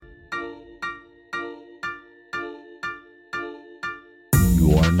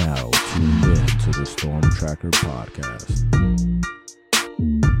are now tuned in to the Storm Tracker podcast.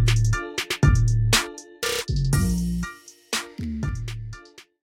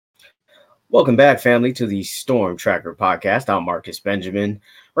 Welcome back, family, to the Storm Tracker podcast. I'm Marcus Benjamin,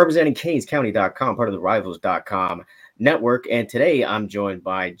 representing CanesCounty.com, part of the Rivals.com network. And today I'm joined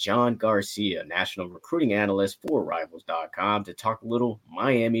by John Garcia, national recruiting analyst for Rivals.com, to talk a little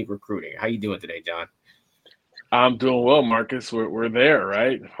Miami recruiting. How you doing today, John? I'm doing well, Marcus. We're there,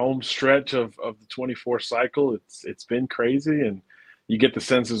 right? Home stretch of the 24 cycle. It's been crazy, and you get the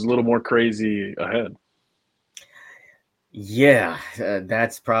sense it's a little more crazy ahead. Yeah,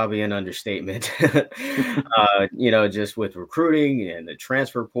 that's probably an understatement. Just with recruiting and the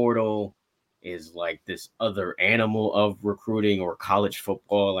transfer portal is like this other animal of recruiting, or college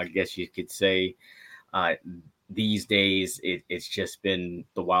football, I guess you could say. These days, it's just been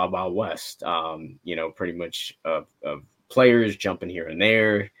the wild, wild west, pretty much of players jumping here and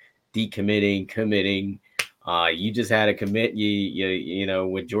there, decommitting, committing. You just had a commit,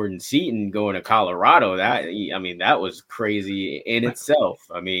 with Jordan Seaton going to Colorado. That was crazy in itself.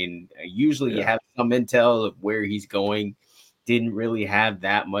 I mean, usually you have some intel of where he's going. Didn't really have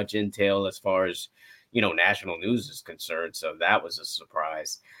that much intel as far as, national news is concerned. So that was a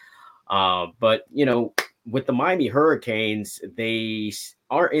surprise. But with the Miami Hurricanes, they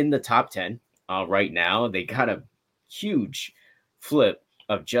are in the top 10 right now. They got a huge flip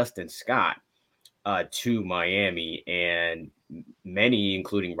of Justin Scott to Miami, and many,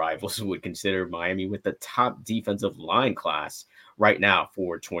 including Rivals, would consider Miami with the top defensive line class right now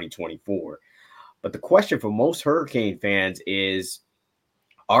for 2024. But the question for most Hurricane fans is,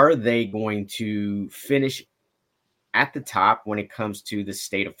 are they going to finish at the top when it comes to the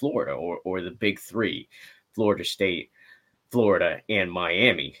state of Florida, or the big three, Florida State, Florida, and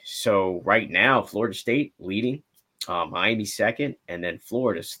Miami? So right now, Florida State leading, Miami second, and then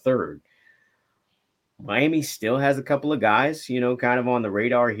Florida's third. Miami still has a couple of guys, kind of on the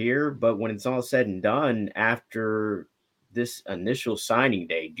radar here, but when it's all said and done, after this initial signing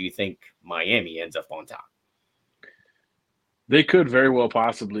day, do you think Miami ends up on top? They could very well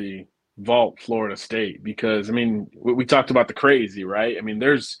possibly vault Florida State because, we talked about the crazy, right?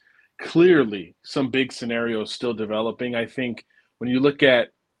 There's clearly some big scenarios still developing. I think when you look at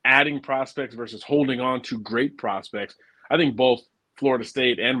adding prospects versus holding on to great prospects, I think both Florida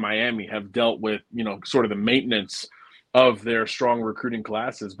State and Miami have dealt with, sort of the maintenance of their strong recruiting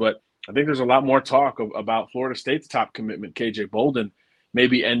classes. But I think there's a lot more talk about Florida State's top commitment, KJ Bolden,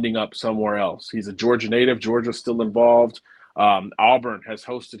 maybe ending up somewhere else. He's a Georgia native. Georgia's still involved. Auburn has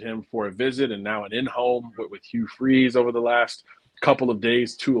hosted him for a visit and now an in-home with Hugh Freeze over the last couple of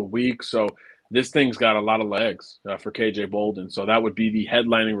days to a week. So this thing's got a lot of legs for KJ Bolden. So that would be the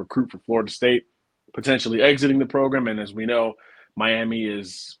headlining recruit for Florida State, potentially exiting the program. And as we know, Miami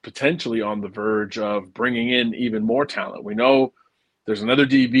is potentially on the verge of bringing in even more talent. We know there's another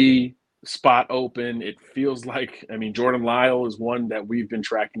DB spot open. It feels like, Jordan Lyle is one that we've been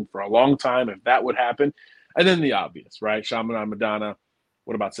tracking for a long time, if that would happen. And then the obvious, right? Shaman Madonna.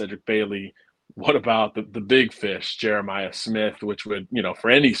 What about Cedrick Bailey? What about the big fish, Jeremiah Smith, which would, for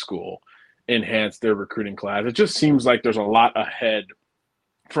any school, enhance their recruiting class? It just seems like there's a lot ahead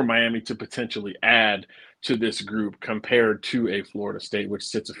for Miami to potentially add to this group compared to a Florida State, which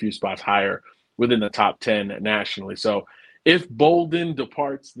sits a few spots higher within the top 10 nationally. So if Bolden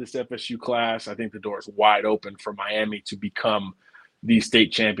departs this FSU class, I think the door is wide open for Miami to become the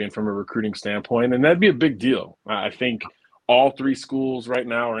state champion from a recruiting standpoint, and that'd be a big deal. I think all three schools right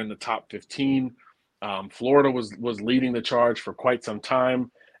now are in the top 15. Florida was leading the charge for quite some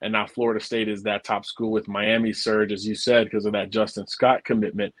time, and now Florida State is that top school with Miami surge, as you said, because of that Justin Scott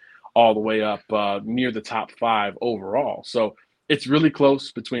commitment, all the way up near the top 5 overall. So it's really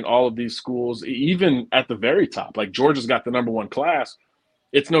close between all of these schools, even at the very top. Like Georgia's got the number 1 class.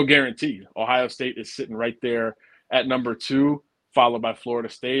 It's no guarantee. Ohio State is sitting right there at number 2, followed by Florida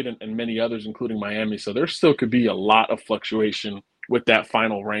State and many others, including Miami. So there still could be a lot of fluctuation with that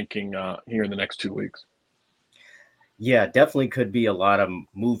final ranking here in the next 2 weeks. Yeah, definitely could be a lot of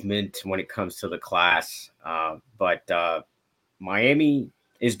movement when it comes to the class. But Miami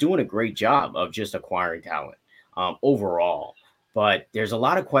is doing a great job of just acquiring talent overall. But there's a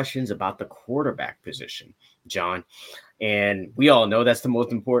lot of questions about the quarterback position, John. And we all know that's the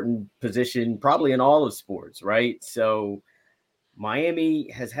most important position probably in all of sports, right? So Miami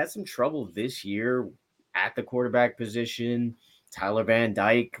has had some trouble this year at the quarterback position. Tyler Van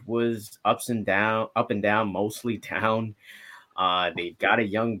Dyke was up and down, mostly down. They've got a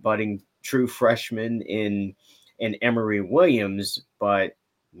young budding true freshman in Emory Williams, but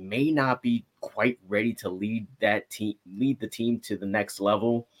may not be quite ready to lead the team to the next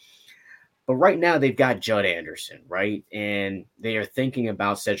level. But right now they've got Judd Anderson, right? And they are thinking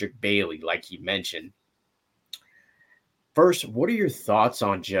about Cedrick Bailey, like he mentioned. First, what are your thoughts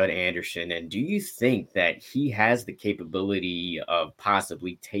on Judd Anderson? And do you think that he has the capability of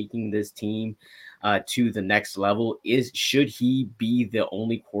possibly taking this team to the next level? Should he be the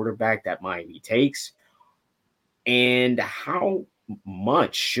only quarterback that Miami takes? And how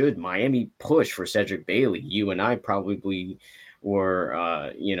much should Miami push for Cedrick Bailey? You and I probably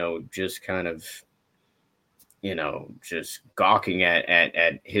were, just kind of, just gawking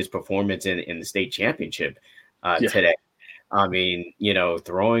at his performance in the state championship today. I mean,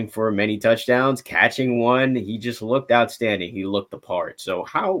 throwing for many touchdowns, catching one, he just looked outstanding. He looked the part. So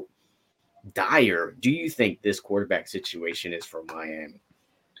how dire do you think this quarterback situation is for Miami?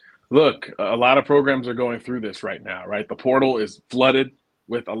 Look, a lot of programs are going through this right now, right? The portal is flooded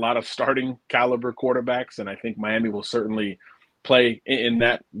with a lot of starting caliber quarterbacks, and I think Miami will certainly play in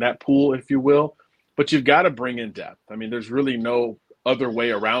that pool, if you will. But you've got to bring in depth. I mean, there's really no other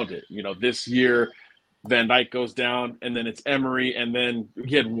way around it. This year – Van Dyke goes down, and then it's Emory, and then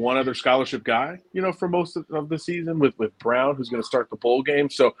he had one other scholarship guy, for most of the season with Brown, who's going to start the bowl game.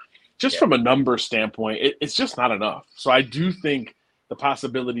 So just from a number standpoint, it's just not enough. So I do think the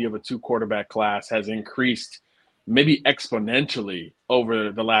possibility of a 2-quarterback class has increased maybe exponentially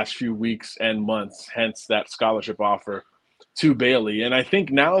over the last few weeks and months, hence that scholarship offer to Bailey. And I think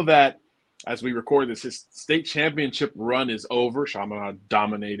now that, as we record this, his state championship run is over. Chaminade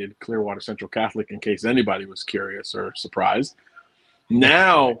dominated Clearwater Central Catholic, in case anybody was curious or surprised.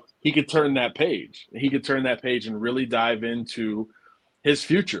 Now he could turn that page. He could turn that page and really dive into his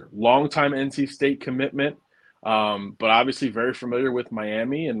future. Longtime NC State commitment, but obviously very familiar with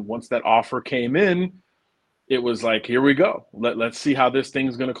Miami. And once that offer came in, it was like, here we go. Let's see how this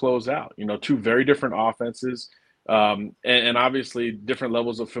thing's going to close out. 2 very different offenses. And obviously different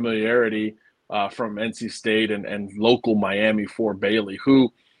levels of familiarity from NC State and local Miami for Bailey,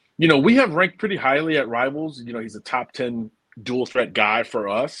 who, we have ranked pretty highly at Rivals. He's a top 10 dual threat guy for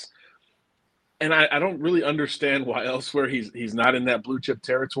us. And I don't really understand why elsewhere he's not in that blue chip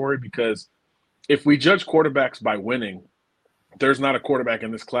territory, because if we judge quarterbacks by winning, there's not a quarterback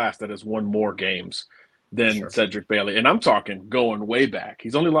in this class that has won more games than Cedrick Bailey. And I'm talking going way back.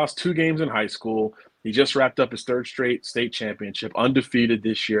 He's only lost 2 games in high school. He just wrapped up his 3rd straight state championship, undefeated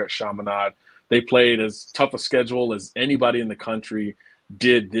this year at Chaminade. They played as tough a schedule as anybody in the country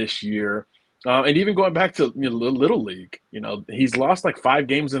did this year. And even going back to Little League, he's lost like 5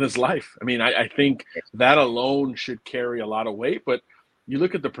 games in his life. I mean, I think that alone should carry a lot of weight. But you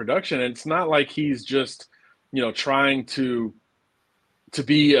look at the production, and it's not like he's just, trying to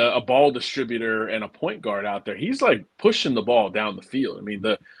be a ball distributor and a point guard out there. He's like pushing the ball down the field. I mean,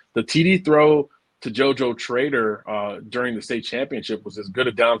 the TD throw to JoJo Trader during the state championship was as good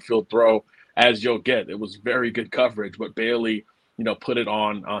a downfield throw as you'll get. It was very good coverage, but Bailey, put it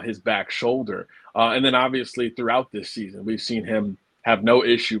on his back shoulder. And then obviously throughout this season, we've seen him have no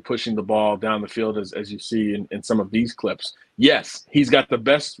issue pushing the ball down the field, as you see in some of these clips. Yes, he's got the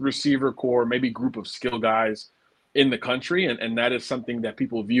best receiver core, maybe group of skill guys in the country, and that is something that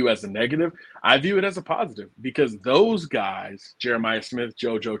people view as a negative. I view it as a positive, because those guys, Jeremiah Smith,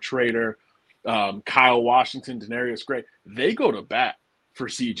 JoJo Trader, Kyle Washington, Denarius Gray, they go to bat for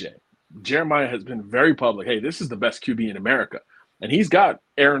CJ. Jeremiah has been very public. Hey, this is the best QB in America. And he's got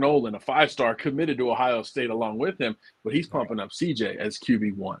Aaron Olin, a 5-star, committed to Ohio State along with him, but he's pumping up CJ as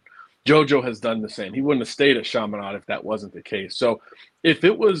QB1. JoJo has done the same. He wouldn't have stayed at Chaminade if that wasn't the case. So if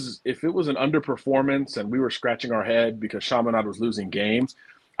it was an underperformance and we were scratching our head because Chaminade was losing games,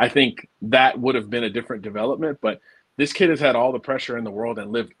 I think that would have been a different development. But this kid has had all the pressure in the world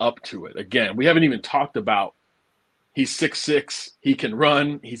and lived up to it. Again, we haven't even talked about he's 6'6", he can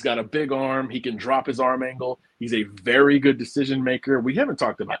run, he's got a big arm, he can drop his arm angle, he's a very good decision maker. We haven't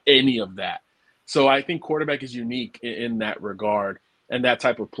talked about any of that. So I think quarterback is unique in that regard, and that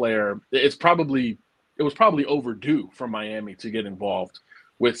type of player, it was probably overdue for Miami to get involved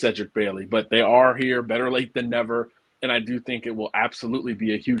with Cedrick Bailey, but they are here, better late than never, and I do think it will absolutely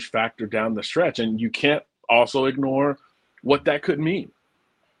be a huge factor down the stretch, and you can't also ignore what that could mean.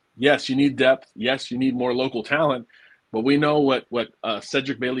 Yes, you need depth. Yes, you need more local talent. But we know what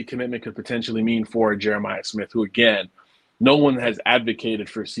Cedrick Bailey commitment could potentially mean for Jeremiah Smith, who, again, no one has advocated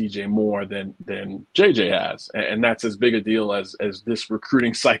for CJ more than JJ has. And that's as big a deal as this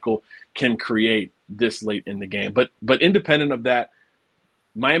recruiting cycle can create this late in the game. But independent of that,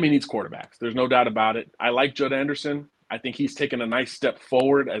 Miami needs quarterbacks. There's no doubt about it. I like Judd Anderson. I think he's taken a nice step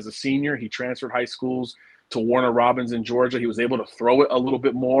forward as a senior. He transferred high schools to Warner Robins in Georgia. He was able to throw it a little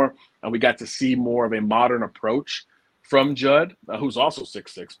bit more, and we got to see more of a modern approach from Judd, who's also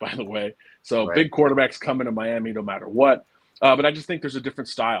 6'6", by the way. So Right. big quarterbacks coming to Miami no matter what. But I just think there's a different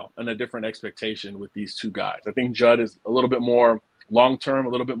style and a different expectation with these two guys. I think Judd is a little bit more long-term, a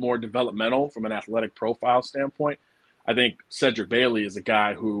little bit more developmental from an athletic profile standpoint. I think Cedrick Bailey is a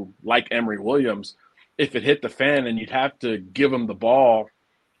guy who, like Emory Williams, if it hit the fan and you'd have to give him the ball,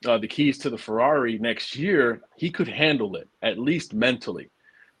 the keys to the Ferrari next year, he could handle it, at least mentally,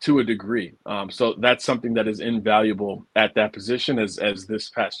 to a degree. So that's something that is invaluable at that position, as this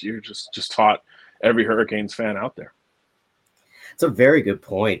past year just taught every Hurricanes fan out there. It's a very good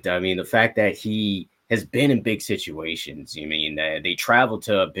point. I mean, the fact that he has been in big situations. I mean, they traveled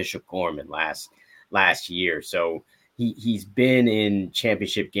to Bishop Gorman last year, so he's been in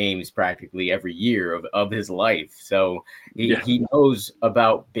championship games practically every year of his life. So he knows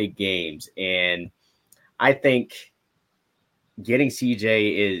about big games, and I think getting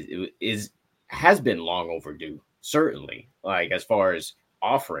CJ has been long overdue. Certainly, like as far as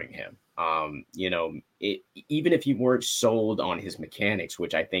offering him. Even if you weren't sold on his mechanics,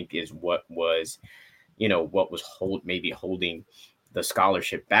 which I think is what was holding the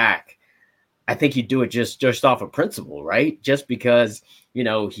scholarship back, I think you do it just off of principle, right? Just because,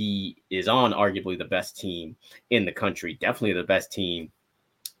 he is on arguably the best team in the country, definitely the best team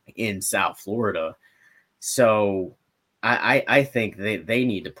in South Florida. So I think they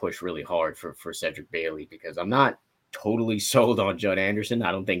need to push really hard for Cedrick Bailey, because I'm not totally sold on Judd Anderson.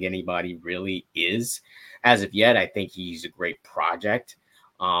 I don't think anybody really is as of yet. I think he's a great project,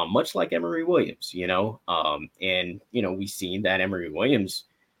 much like Emory Williams, and we've seen that Emory Williams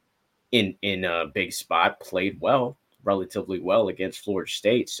in a big spot played relatively well against Florida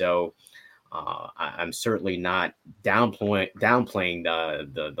State. So I'm certainly not downplaying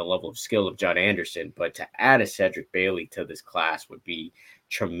the level of skill of Judd Anderson, but to add a Cedrick Bailey to this class would be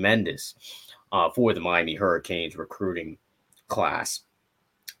tremendous for the Miami Hurricanes recruiting class.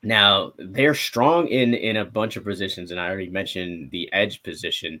 Now, they're strong in a bunch of positions, and I already mentioned the edge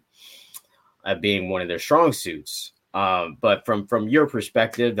position being one of their strong suits. But from your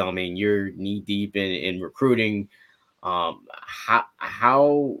perspective, I mean, you're knee deep in recruiting.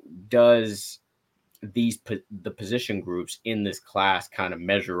 How does the position groups in this class kind of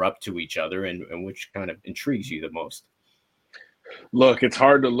measure up to each other, and which kind of intrigues you the most? Look, it's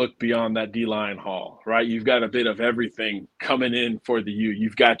hard to look beyond that D-line haul, right? You've got a bit of everything coming in for the U.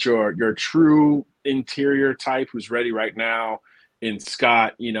 You've got your true interior type who's ready right now in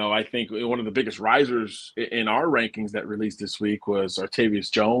Scott. I think one of the biggest risers in our rankings that released this week was Artavius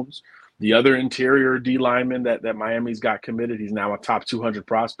Jones, the other interior D lineman that Miami's got committed. He's now a top 200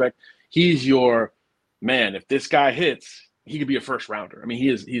 prospect. He's your man. If this guy hits, he could be a first rounder. I mean,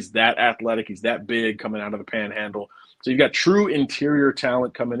 he's that athletic. He's that big coming out of the panhandle. So you've got true interior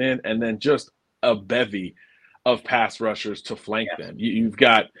talent coming in, and then just a bevy of pass rushers to flank them. You've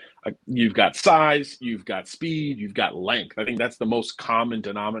got size, you've got speed, you've got length. I think that's the most common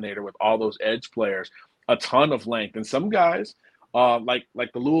denominator with all those edge players. A ton of length, and some guys like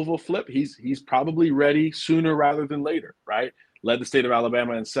the Louisville flip, he's probably ready sooner rather than later, right? Led the state of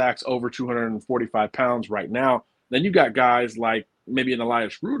Alabama in sacks, over 245 pounds right now. Then you've got guys like maybe an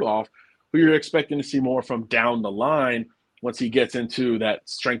Elias Rudolph, who you're expecting to see more from down the line once he gets into that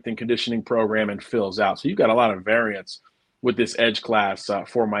strength and conditioning program and fills out. So you've got a lot of variance with this edge class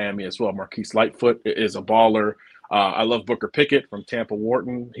for Miami as well. Marquise Lightfoot is a baller. I love Booker Pickett from Tampa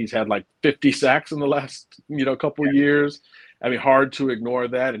Wharton. He's had like 50 sacks in the last couple of years. I mean, hard to ignore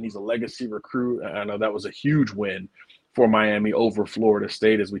that, and he's a legacy recruit. I know that was a huge win for Miami over Florida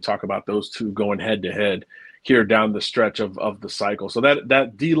State, as we talk about those two going head-to-head here down the stretch of the cycle. So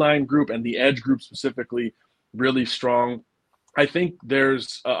that D-line group and the edge group specifically, really strong. I think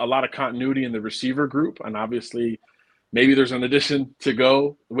there's a lot of continuity in the receiver group, and obviously maybe there's an addition to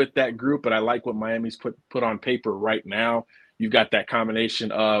go with that group, but I like what Miami's put on paper right now. You've got that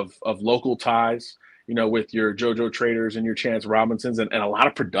combination of local ties, with your JoJo Traders and your Chance Robinsons, and a lot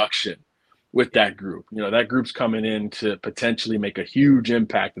of production with that group. That group's coming in to potentially make a huge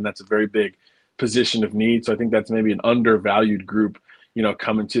impact, and that's a very big position of need. So I think that's maybe an undervalued group,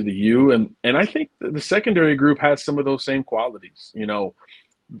 coming to the U. And I think the secondary group has some of those same qualities.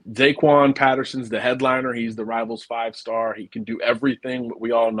 Zaquan Patterson's the headliner. He's the Rivals 5-star. He can do everything.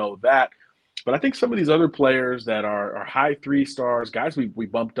 We all know that. But I think some of these other players that are high 3-stars, guys we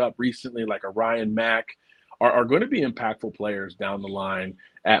bumped up recently, like a Ryan Mack, are going to be impactful players down the line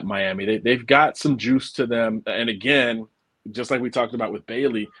at Miami. They've got some juice to them. And again, just like we talked about with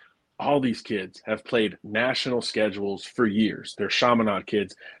Bailey, all these kids have played national schedules for years. They're Chaminade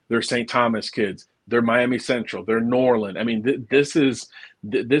kids. They're St. Thomas kids. they're Miami Central, they're Norland. I mean, this is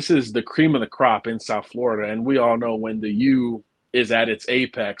the cream of the crop in South Florida, and we all know when the U is at its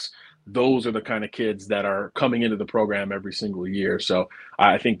apex, those are the kind of kids that are coming into the program every single year. So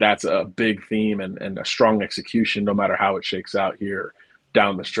I think that's a big theme and a strong execution, no matter how it shakes out here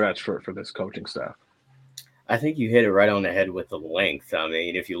down the stretch for this coaching staff. I think you hit it right on the head with the length. I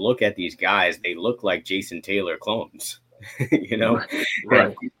mean, if you look at these guys, they look like Jason Taylor clones. You know,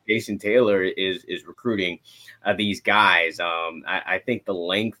 right. Jason Taylor is recruiting these guys. I think the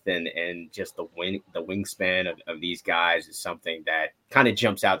length and just the wingspan of these guys is something that kind of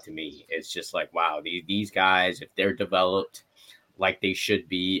jumps out to me. It's just like, wow, these guys, if they're developed like they should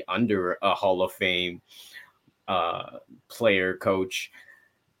be under a Hall of Fame player coach,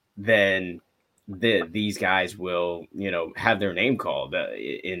 then these guys will, have their name called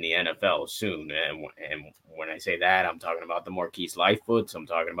in the NFL soon. And when I say that, I'm talking about the Marquise Lightfoots. I'm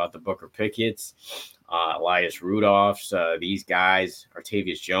talking about the Booker Pickett's, Elias Rudolphs, these guys,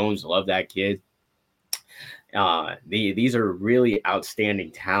 Artavius Jones. Love that kid. These are really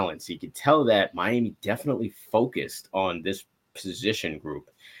outstanding talents. You can tell that Miami definitely focused on this position group.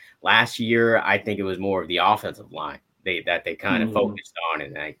 Last year, I think it was more of the offensive line that they kind of focused on,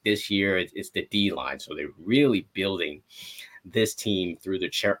 and like this year it's the D line. So they're really building this team through the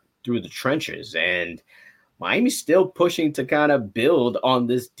trenches, and Miami's still pushing to kind of build on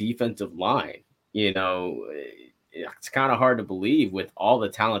this defensive line. It's kind of hard to believe with all the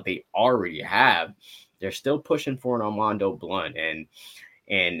talent they already have. They're still pushing for an Armondo Blount,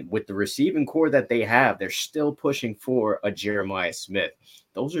 and with the receiving core that they have, they're still pushing for a Jeremiah Smith.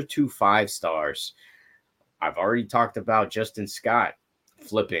 Those are 2 5-stars. I've already talked about Justin Scott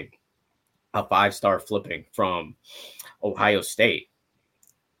flipping, a 5-star flipping from Ohio State.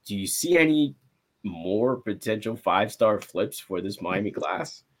 Do you see any more potential 5-star flips for this Miami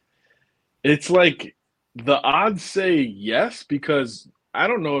class? It's like the odds say yes, because I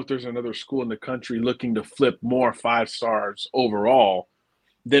don't know if there's another school in the country looking to flip more 5-stars overall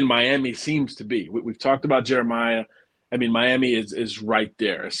than Miami seems to be. We've talked about Jeremiah. I mean, Miami is right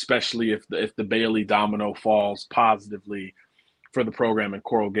there, especially if the Bailey domino falls positively for the program in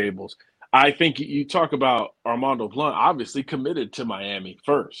Coral Gables. I think you talk about Armondo Blount, obviously committed to Miami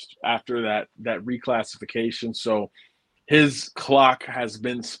first after that reclassification. So his clock has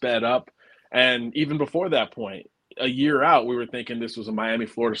been sped up. And even before that point, a year out, we were thinking this was a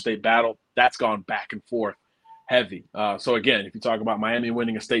Miami-Florida State battle. That's gone back and forth heavy. So again, if you talk about Miami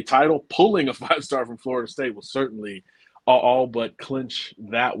winning a state title, pulling a 5-star from Florida State will certainly all but clinch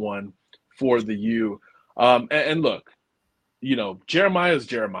that one for the U. And look, Jeremiah is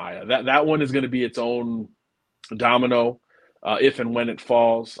Jeremiah. That one is going to be its own domino if and when it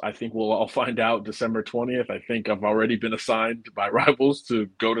falls. I think we'll all find out December 20th. I think I've already been assigned by Rivals to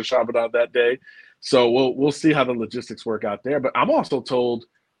go to Chaminade that day. So we'll see how the logistics work out there. But I'm also told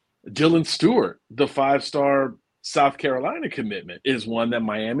Dylan Stewart, the 5-star South Carolina commitment, is one that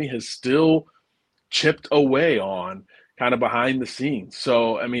Miami has still chipped away on kind of behind the scenes.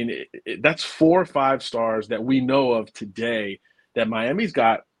 So, I mean, that's 4 5-stars that we know of today that Miami's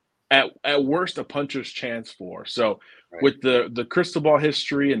got at worst a puncher's chance for. So right. With the crystal ball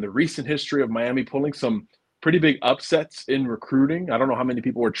history and the recent history of Miami pulling some pretty big upsets in recruiting, I don't know how many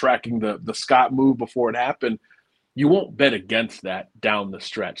people were tracking the Scott move before it happened. You won't bet against that down the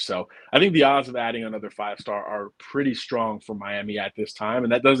stretch. So I think the odds of adding another 5-star are pretty strong for Miami at this time.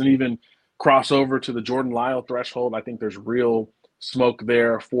 And that doesn't even cross over to the Jordan Lyle threshold. I think there's real smoke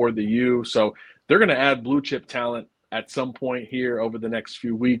there for the U. So they're going to add blue chip talent at some point here over the next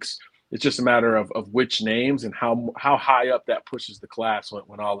few weeks. It's just a matter of which names and how high up that pushes the class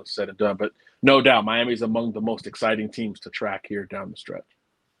when all is said and done. But no doubt, Miami's among the most exciting teams to track here down the stretch.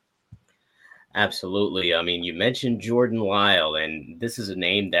 Absolutely. I mean, you mentioned Jordan Lyle, and this is a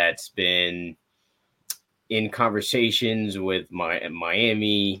name that's been in conversations with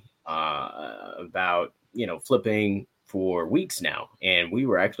Miami about, flipping for weeks now. And we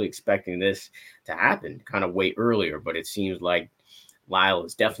were actually expecting this to happen kind of way earlier, but it seems like Lyle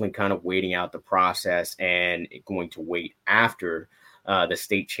is definitely kind of waiting out the process and going to wait after the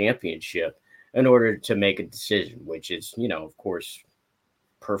state championship in order to make a decision, which is, of course,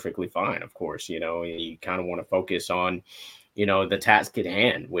 perfectly fine. Of course, you kind of want to focus on, the task at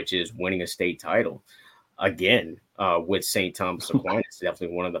hand, which is winning a state title. Again, with St. Thomas Aquinas,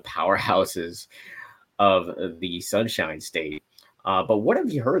 definitely one of the powerhouses of the Sunshine State. But what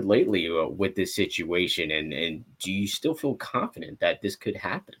have you heard lately with this situation, and do you still feel confident that this could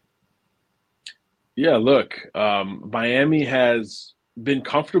happen? Yeah, look, Miami has been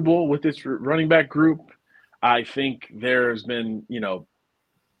comfortable with this running back group. I think there's been,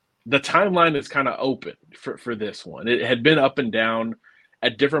 the timeline is kind of open for this one. It had been up and down.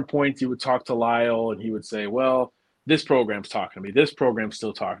 At different points, he would talk to Lyle, and he would say, well, this program's talking to me. This program's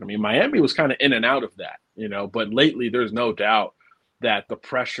still talking to me. Miami was kind of in and out of that, but lately there's no doubt that the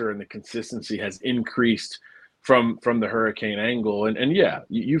pressure and the consistency has increased from the Hurricane angle. And yeah,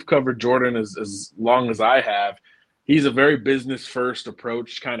 you've covered Jordan as long as I have. He's a very business first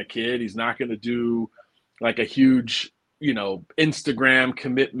approach kind of kid. He's not going to do like a huge, Instagram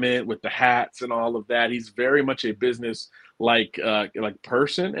commitment with the hats and all of that. He's very much a business like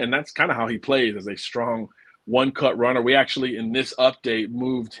person, and that's kind of how he plays, as a strong one-cut runner. We actually, in this update,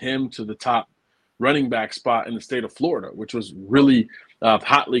 moved him to the top running back spot in the state of Florida, which was really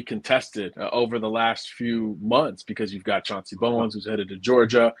hotly contested over the last few months, because you've got Chauncey Bowens, who's headed to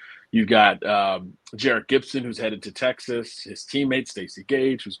Georgia. You've got Jarrett Gibson, who's headed to Texas. His teammate, Stacey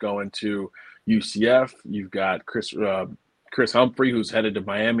Gage, who's going to UCF. You've got Chris Humphrey, who's headed to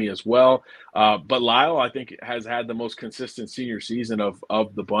Miami as well. But Lyle, I think, has had the most consistent senior season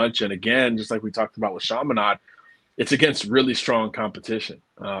of the bunch. And again, just like we talked about with Chaminade, it's against really strong competition.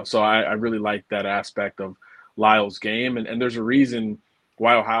 So I really like that aspect of Lyle's game. And there's a reason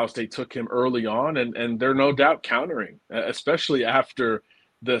why Ohio State took him early on. And they're no doubt countering, especially after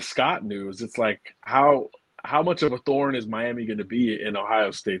the Scott news. It's like, how much of a thorn is Miami going to be in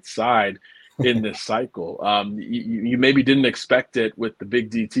Ohio State's side in this cycle? You maybe didn't expect it with the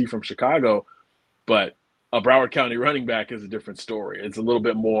big DT from Chicago, but a Broward County running back is a different story. It's a little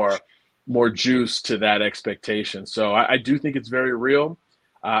bit more juice to that expectation. So I do think it's very real.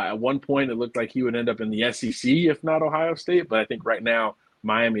 At one point, it looked like he would end up in the SEC, if not Ohio State. But I think right now,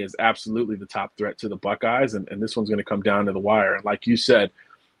 Miami is absolutely the top threat to the Buckeyes, and this one's going to come down to the wire. And like you said,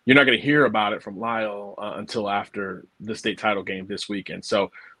 you're not going to hear about it from Lyle until after the state title game this weekend.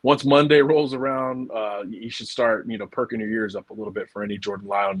 So once Monday rolls around, you should start, perking your ears up a little bit for any Jordan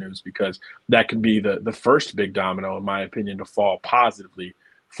Lyle news, because that could be the first big domino, in my opinion, to fall positively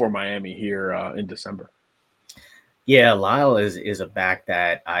for Miami here in December. Yeah, Lyle is a back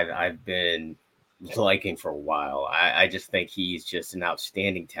that I've been liking for a while. I just think he's just an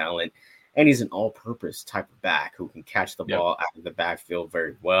outstanding talent. And he's an all-purpose type of back who can catch the ball out of the backfield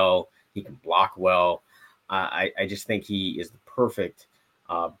very well. He can block well. I just think he is the perfect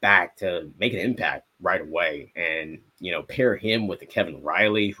back to make an impact right away. And, pair him with the Kevin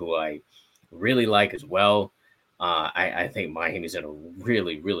Riley, who I really like as well. I think Miami's in a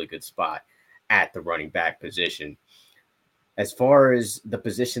really, really good spot at the running back position. As far as the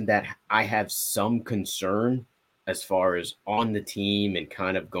position that I have some concern as far as on the team and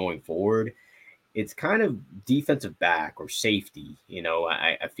kind of going forward, it's kind of defensive back or safety.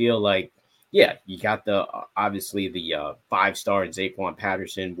 I feel like, yeah, you got obviously the 5-star in Zaquan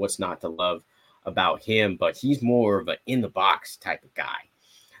Patterson. What's not to love about him? But he's more of an in the box type of guy.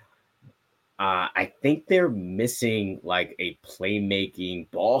 I think they're missing like a playmaking,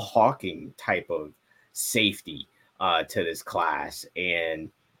 ball hawking type of safety to this class.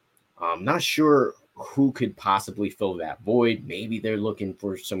 And I'm not sure who could possibly fill that void. Maybe they're looking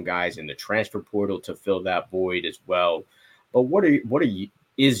for some guys in the transfer portal to fill that void as well. But what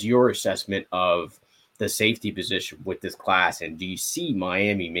is your assessment of the safety position with this class? And do you see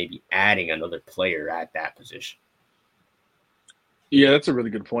Miami maybe adding another player at that position? Yeah, that's a really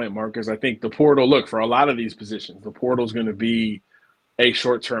good point, Marcus. I think the portal, look, for a lot of these positions, the portal is going to be a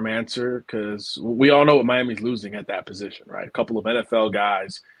short-term answer, because we all know what Miami's losing at that position, right? A couple of NFL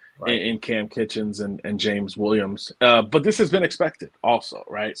guys in Cam Kitchens and James Williams. But this has been expected also,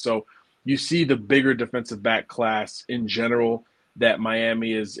 right? So you see the bigger defensive back class in general that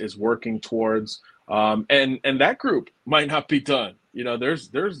Miami is working towards. And that group might not be done. There's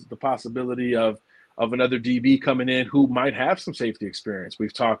the possibility of another DB coming in who might have some safety experience.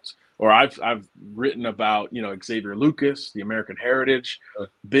 We've talked, or I've written about, Xavier Lucas, the American Heritage,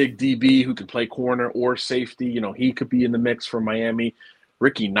 big DB who can play corner or safety. He could be in the mix for Miami.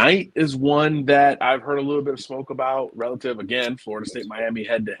 Ricky Knight is one that I've heard a little bit of smoke about relative, again, Florida State, Miami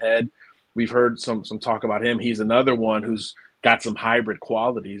head-to-head. We've heard some talk about him. He's another one who's got some hybrid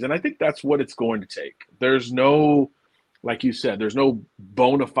qualities, and I think that's what it's going to take. There's no, like you said, there's no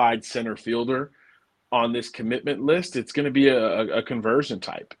bona fide center fielder on this commitment list. It's going to be a conversion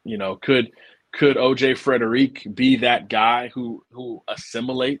type. Could OJ Frederick be that guy who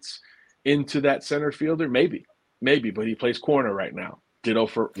assimilates into that center fielder? Maybe, but he plays corner right now. Ditto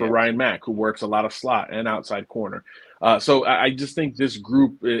for Ryan Mack, who works a lot of slot and outside corner. So I just think this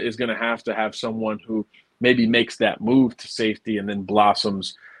group is going to have someone who maybe makes that move to safety and then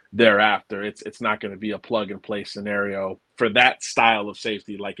blossoms thereafter. It's not going to be a plug and play scenario for that style of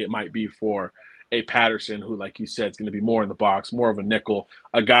safety like it might be for a Patterson who, like you said, is going to be more in the box, more of a nickel,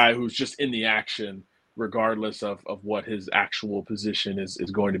 a guy who's just in the action regardless of what his actual position is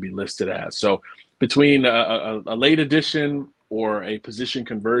going to be listed as. So between a late addition or a position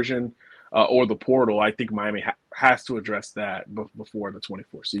conversion or the portal, I think Miami has to address that before the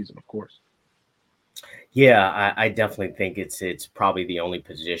 24 season, of course. Yeah, I definitely think it's probably the only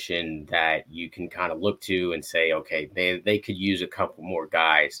position that you can kind of look to and say, okay, they could use a couple more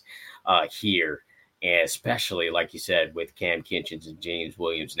guys here, and especially like you said with Cam Kinchens and James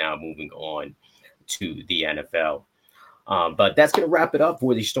Williams now moving on to the NFL. But that's going to wrap it up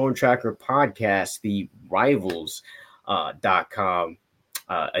for the Storm Tracker podcast, the Rivals.com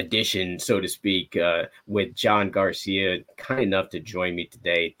edition, so to speak, with John Garcia, kind enough to join me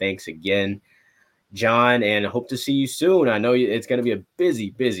today. Thanks again, John, and hope to see you soon. I know it's going to be a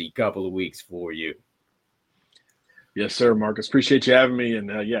busy couple of weeks for you. Yes, sir, Marcus. Appreciate you having me. And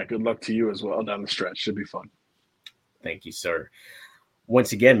good luck to you as well down the stretch. Should be fun. Thank you, sir.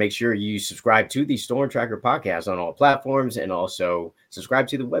 Once again, make sure you subscribe to the Storm Tracker podcast on all platforms, and also subscribe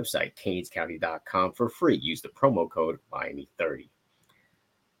to the website, canescounty.com, for free. Use the promo code Miami30.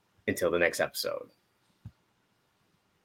 Until the next episode.